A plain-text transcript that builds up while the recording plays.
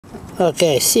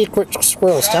Okay, secret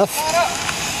squirrel stuff.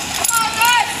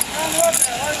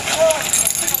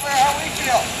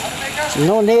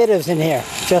 No natives in here,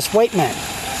 just white men.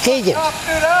 Cajun.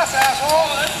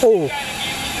 Oh,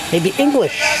 maybe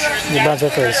English, New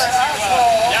Brunswickers.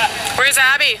 Where's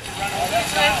Abby?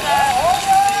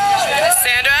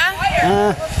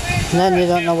 Sandra? Then you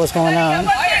don't know what's going on.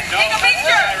 Take a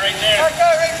picture! Right there.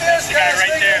 That's the guy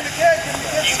right there.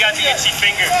 He's got the itchy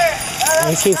finger.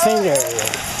 Itchy finger.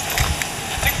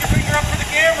 Stick your finger up for the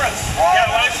cameras.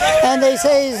 And they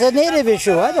say it's a native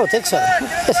issue. I don't think so.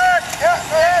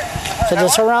 So they're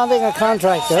surrounding a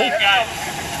contractor.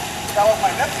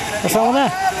 What's wrong with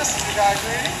that?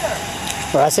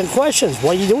 We're asking questions.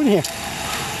 What are you doing here?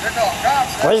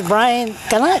 Where's Brian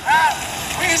Gannett?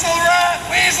 Weasel rat!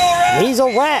 Weasel rat!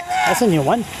 Weasel rat. That's a new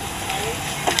one.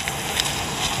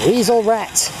 Weasel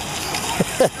rat.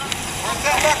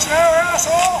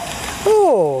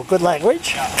 Oh, good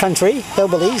language. Country,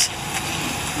 hillbillies.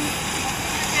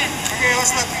 Okay,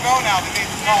 let's let them go now. They need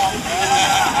to call.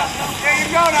 There you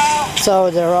go now. So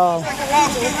they're all...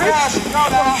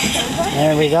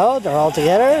 There we go. They're all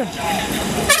together.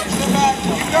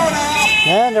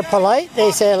 And they're polite.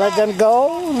 They say, let them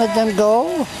go. Let them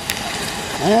go.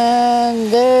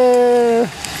 And they're...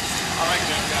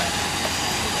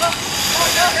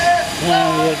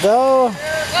 There you go.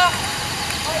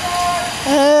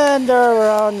 And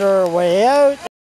they're on their way out.